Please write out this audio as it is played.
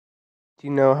Do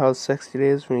you know how sexy it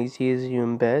is when he teases you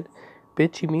in bed?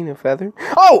 Bitch, you mean a feather?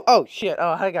 Oh, shit.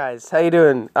 Oh, hi, guys. How you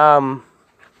doing?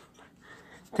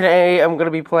 Today I'm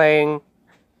gonna be playing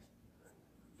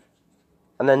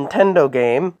a Nintendo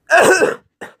game.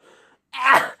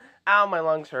 Ow, my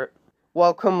lungs hurt.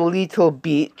 Welcome, Little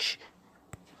Beach.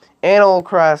 Animal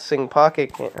Crossing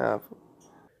Pocket Camp.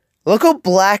 Look how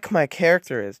black my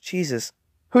character is. Jesus.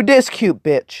 Who dis cute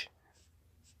bitch?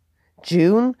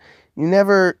 June? You're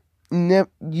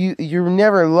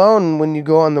never alone when you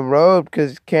go on the road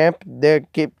because camp there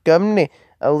keep company.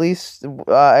 At least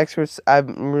experts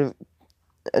now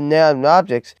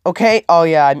objects. Okay. Oh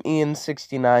yeah, I'm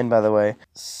Ian69 by the way.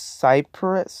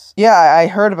 Cyprus? Yeah, I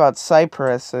heard about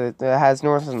Cyprus. It has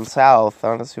north and south. I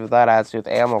want to see what that has to do with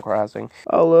Animal Crossing.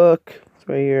 Oh look, it's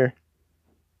right here.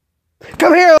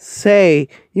 Come here. Say,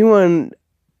 you want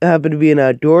happen to be an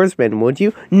outdoorsman, would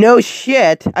you? No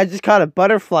shit! I just caught a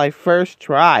butterfly first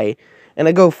try, and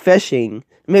I go fishing.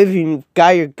 Maybe you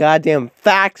got your goddamn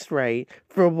facts right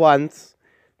for once.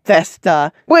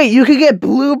 Festa. Wait, you could get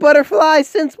blue butterflies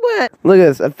since when? Look at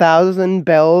this, 1,000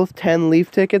 bells, 10 leaf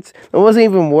tickets. It wasn't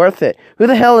even worth it. Who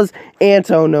the hell is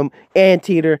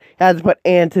Anteater? Had to put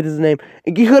Ant in his name.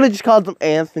 You could have just called him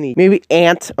Anthony. Maybe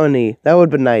Antony. That would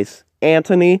have been nice.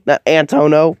 Anthony, not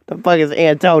Antono. The fuck is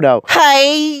Antono?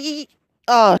 Hi!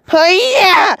 Oh,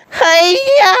 hiya!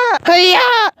 Hiya!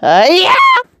 Hiya! Hiya!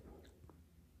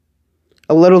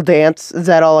 A little dance. Is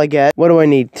that all I get? What do I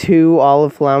need? 2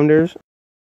 olive flounders?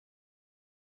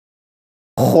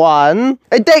 Juan?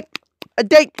 A date!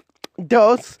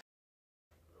 Dos!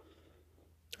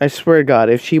 I swear to God,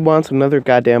 if she wants another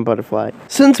goddamn butterfly.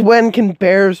 Since when can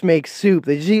bears make soup?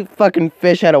 They just eat fucking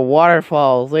fish out of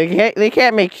waterfalls. They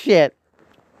can't make shit.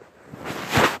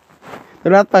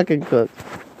 They're not fucking cooked.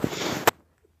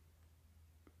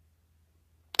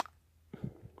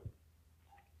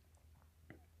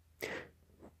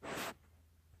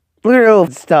 Look at her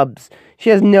little stubs. She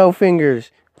has no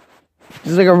fingers.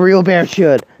 Just like a real bear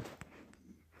should.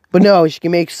 But no, she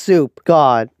can make soup.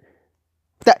 God.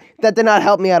 That did not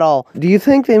help me at all. Do you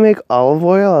think they make olive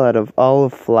oil out of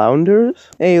olive flounders?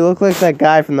 Hey, you look like that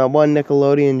guy from that one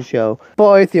Nickelodeon show.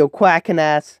 Boy with your quacking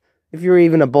ass. If you're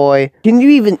even a boy. Can you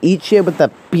even eat shit with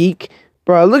the beak?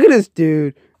 Bro, look at this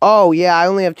dude. Oh, yeah, I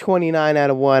only have 29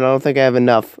 out of 1. I don't think I have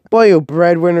enough. Boy, you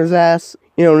breadwinner's ass.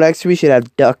 You know, next we should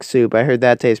have duck soup. I heard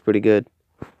that tastes pretty good.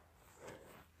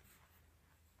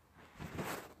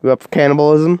 You up for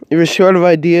cannibalism? You're short of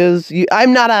ideas?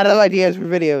 I'm not out of ideas for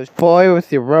videos. Boy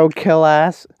with your roadkill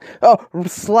ass. Oh,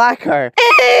 slacker.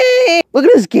 Look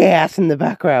at his gas in the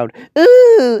background.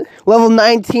 Ooh. Level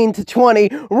 19 to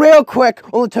 20. Real quick.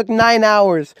 Only took 9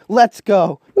 hours. Let's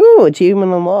go. Ooh,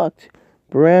 achievement unlocked.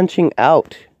 Branching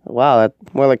out. Wow,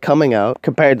 that's more like coming out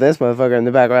compared to this motherfucker in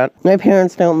the background. My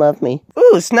parents don't love me.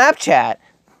 Ooh, Snapchat.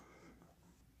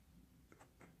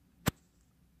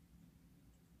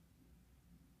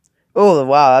 Oh,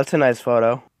 wow, that's a nice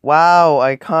photo. Wow,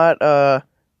 I caught,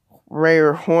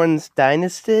 Rare Horn's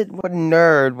Dynasty? What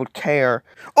nerd would care?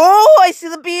 Oh, I see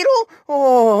the beetle!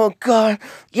 Oh, God.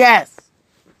 Yes!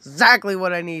 Exactly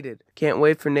what I needed. Can't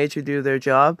wait for nature to do their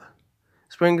job.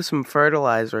 Sprinkle some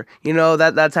fertilizer. You know,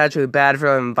 that's actually bad for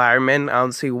the environment. I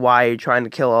don't see why you're trying to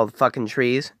kill all the fucking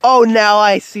trees. Oh, now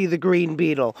I see the green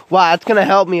beetle. Wow, that's gonna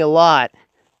help me a lot.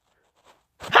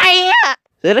 Hiya!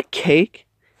 Is that a cake?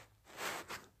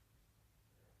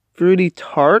 Fruity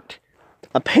tart?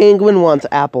 A penguin wants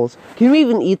apples. Can you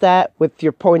even eat that with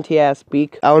your pointy ass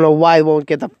beak? I don't know why it won't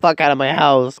get the fuck out of my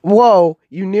house. Whoa,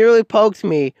 you nearly poked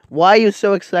me. Why are you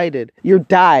so excited? You're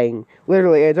dying.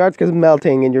 Literally, Antarctica's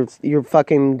melting and you're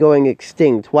fucking going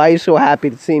extinct. Why are you so happy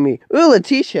to see me? Ooh,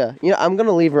 Letitia. You know, I'm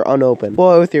gonna leave her unopened.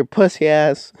 Boy, with your pussy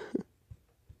ass.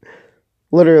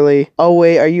 Literally. Oh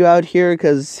wait, are you out here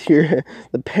because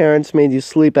the parents made you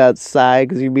sleep outside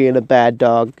because you're being a bad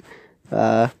dog?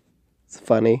 It's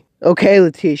funny. Okay,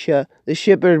 Letitia, the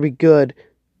shit better be good.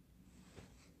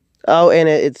 Oh, and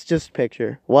it's just a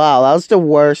picture. Wow, that was the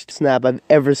worst snap I've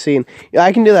ever seen. Yeah,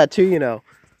 I can do that too, you know.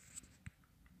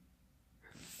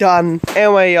 Done.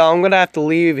 Anyway, y'all, I'm gonna have to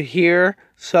leave here.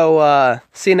 So,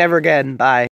 see you never again. Bye.